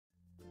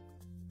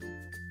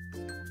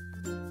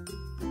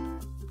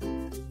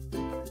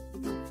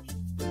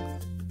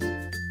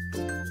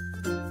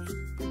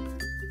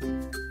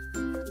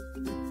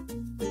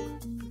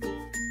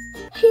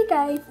Hey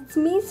guys, it's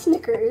me,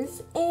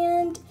 Snickers,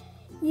 and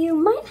you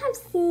might have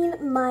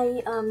seen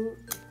my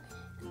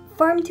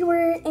farm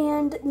tour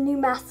and new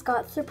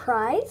mascot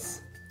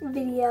surprise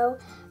video,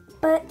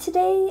 but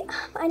today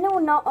I know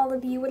not all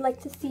of you would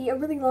like to see a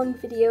really long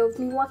video of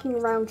me walking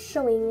around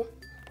showing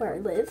where I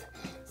live,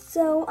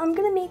 so I'm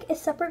gonna make a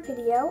separate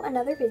video,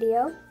 another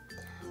video,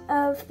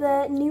 of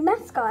the new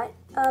mascot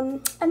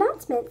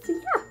announcement, so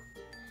yeah.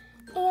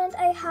 And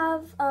I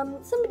have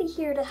somebody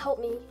here to help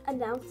me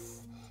announce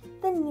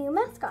the new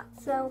mascot,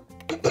 so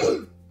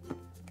you're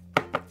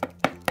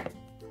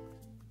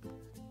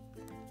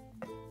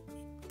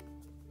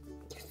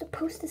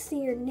supposed to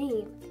see your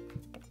name.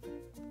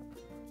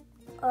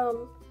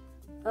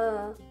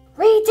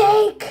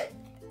 Retake!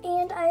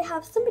 And I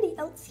have somebody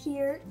else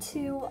here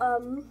to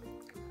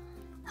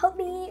help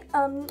me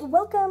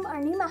welcome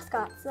our new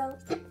mascot, so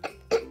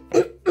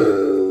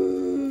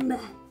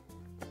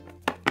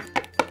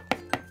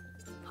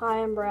hi,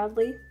 I'm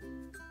Bradley,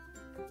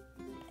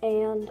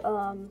 and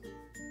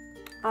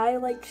I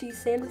like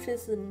cheese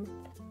sandwiches and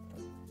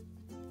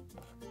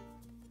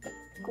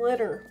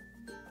glitter.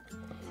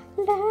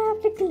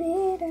 Love the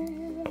glitter,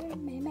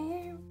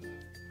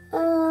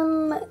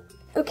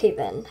 okay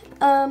then.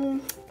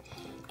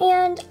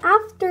 And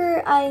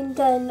after I'm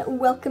done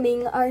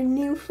welcoming our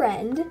new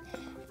friend,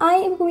 I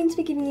am going to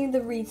be giving you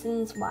the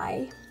reasons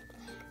why.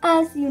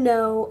 As you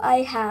know,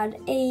 I had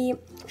a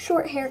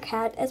short hair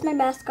cat as my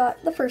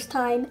mascot the first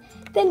time,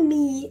 then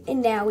me,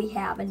 and now we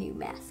have a new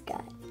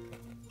mascot.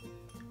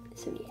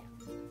 So yeah.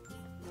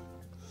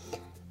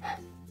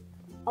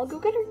 I'll go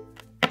get her.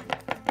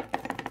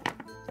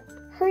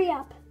 Hurry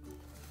up.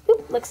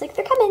 Oop, looks like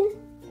they're coming.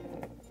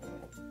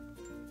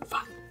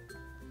 Fuck.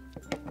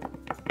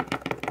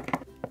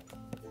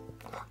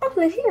 Oh,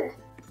 they're here.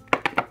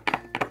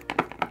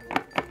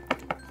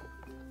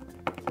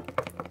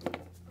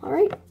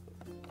 Alright.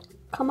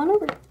 Come on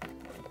over.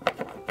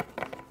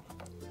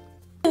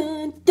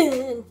 Dun,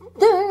 dun,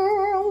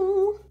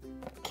 dun.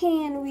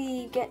 Can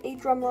we get a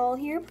drum roll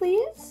here,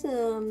 please?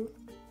 Rum,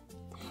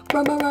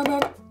 rum, rum,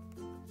 rum.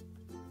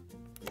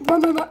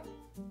 Rum, rum, rum.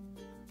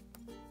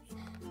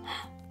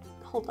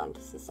 Hold on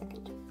just a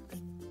second.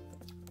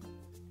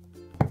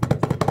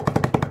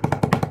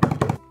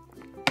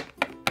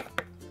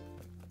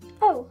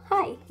 Oh,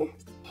 hi.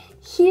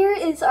 Here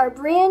is our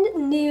brand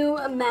new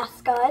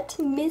mascot,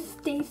 Miss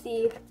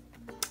Stacy.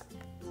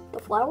 The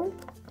flower?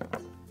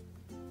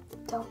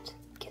 Don't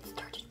get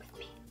started with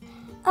me.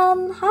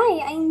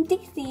 Hi, I'm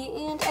Daisy,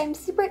 and I'm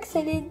super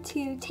excited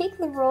to take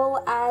the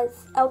role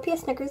as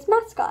LPS Snickers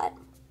mascot.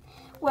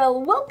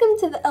 Well, welcome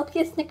to the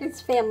LPS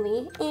Snickers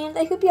family, and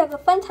I hope you have a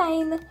fun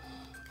time,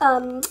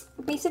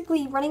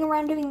 basically running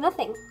around doing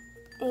nothing,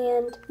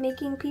 and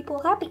making people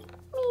happy.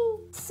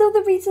 So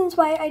the reasons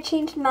why I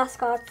changed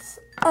mascots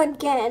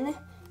again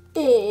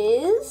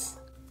is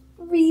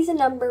reason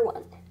number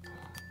one.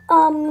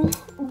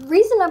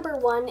 Reason number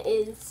one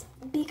is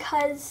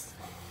because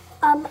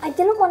I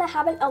didn't want to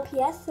have an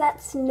LPS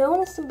that's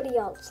known as somebody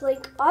else.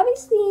 Like,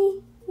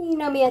 obviously, you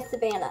know me as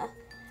Savannah.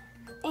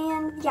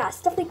 And yeah,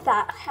 stuff like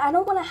that. I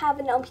don't want to have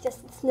an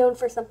LPS that's known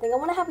for something. I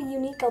want to have a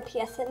unique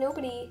LPS that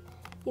nobody,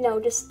 you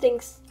know, just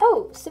thinks,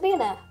 oh,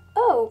 Savannah,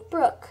 oh,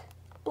 Brooke,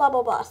 blah,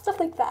 blah, blah, stuff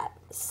like that.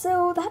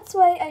 So that's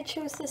why I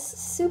chose this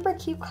super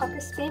cute Cocker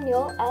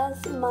Spaniel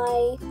as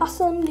my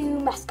awesome new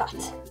mascot.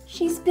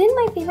 She's been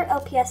my favorite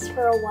LPS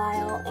for a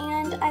while,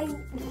 and I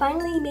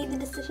finally made the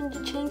decision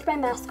to change my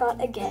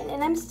mascot again.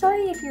 And I'm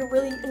sorry if you're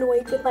really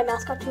annoyed with my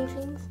mascot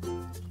changing,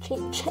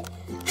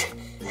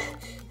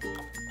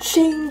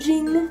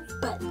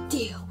 but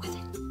deal with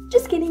it.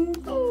 Just kidding.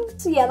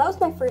 So yeah, that was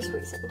my first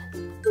reason.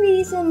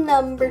 Reason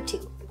number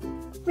two.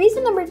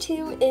 Reason number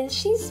two is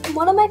she's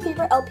one of my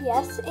favorite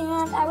LPS,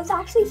 and I was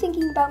actually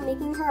thinking about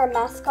making her a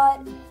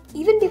mascot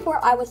even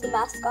before I was the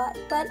mascot,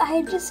 but I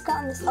had just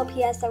gotten this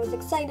LPS, I was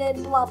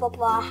excited, blah blah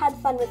blah, had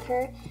fun with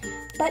her,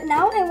 but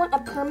now I want a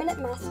permanent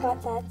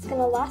mascot that's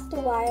gonna last a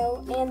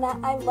while and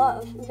that I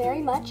love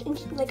very much, and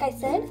like I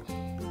said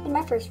in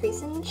my first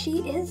reason, she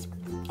is,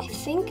 I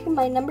think,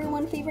 my number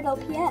one favorite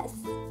LPS.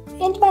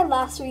 And my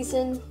last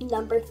reason,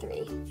 number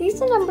three.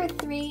 Reason number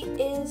three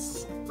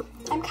is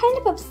I'm kind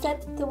of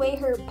upset the way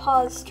her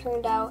paws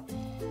turned out,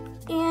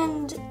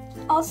 and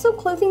also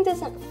clothing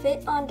doesn't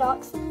fit on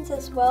dachshunds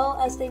as well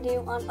as they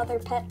do on other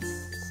pets,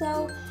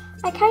 so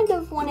I kind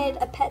of wanted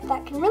a pet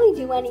that can really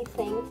do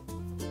anything.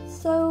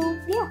 So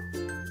yeah.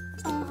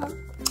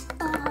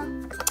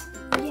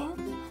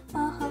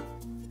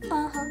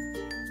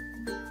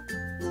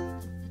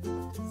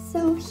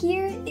 So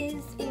here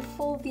is a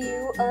full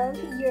view of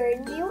your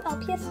new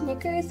LPS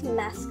Snickers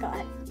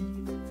mascot.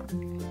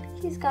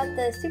 She's got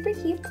the super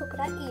cute polka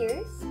dot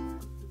ears,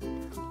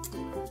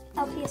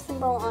 LPS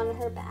symbol on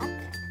her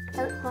back,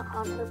 or not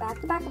on her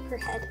back, the back of her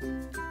head.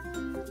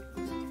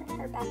 Turn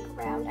her back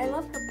around. I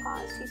love her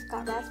paws. She's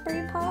got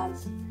raspberry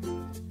paws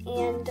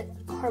and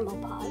caramel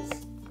paws.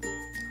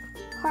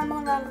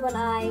 Caramel around one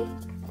eye,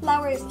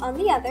 flowers on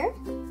the other.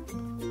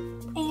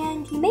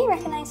 And you may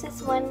recognize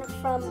this one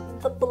from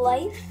the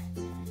Blythe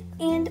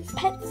And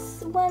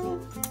pets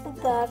one,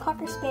 the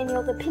Cocker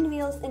Spaniel, the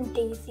Pinwheels and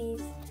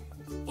Daisies.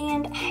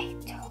 And I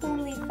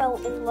totally fell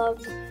in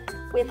love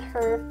with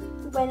her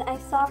when I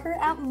saw her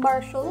at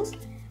Marshall's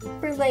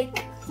for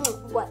like,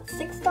 what,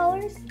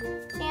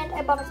 $6? And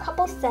I bought a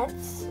couple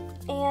sets,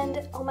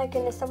 and oh my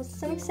goodness, I was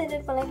so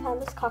excited when I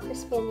found this Cocker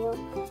Spaniel.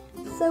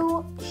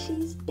 So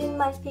she's been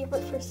my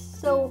favorite for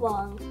so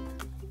long.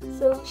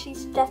 So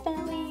she's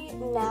definitely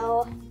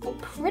now, I'm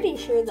pretty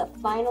sure, the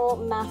final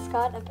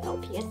mascot of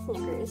LPS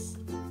Snickers.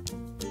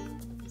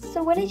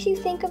 So what did you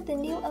think of the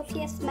new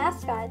LPS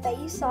mascot that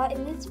you saw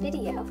in this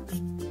video?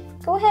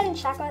 Go ahead and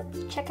check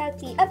out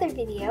the other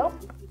video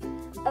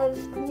of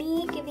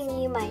me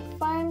giving you my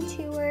farm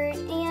tour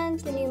and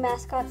the new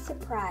mascot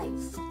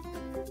surprise.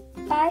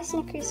 Bye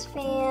Snickers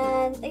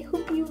fans, I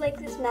hope you like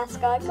this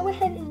mascot. Go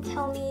ahead and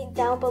tell me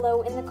down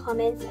below in the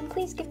comments, and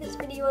please give this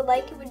video a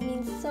like, it would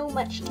mean so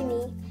much to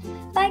me.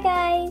 Bye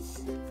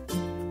guys!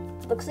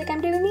 Looks like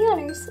I'm doing the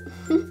honors.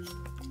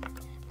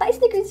 Bye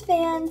Snickers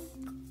fans!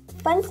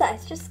 Fun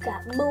size just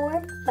got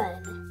more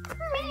fun.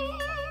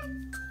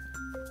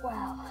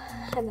 Wow,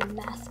 I'm a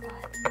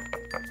mascot.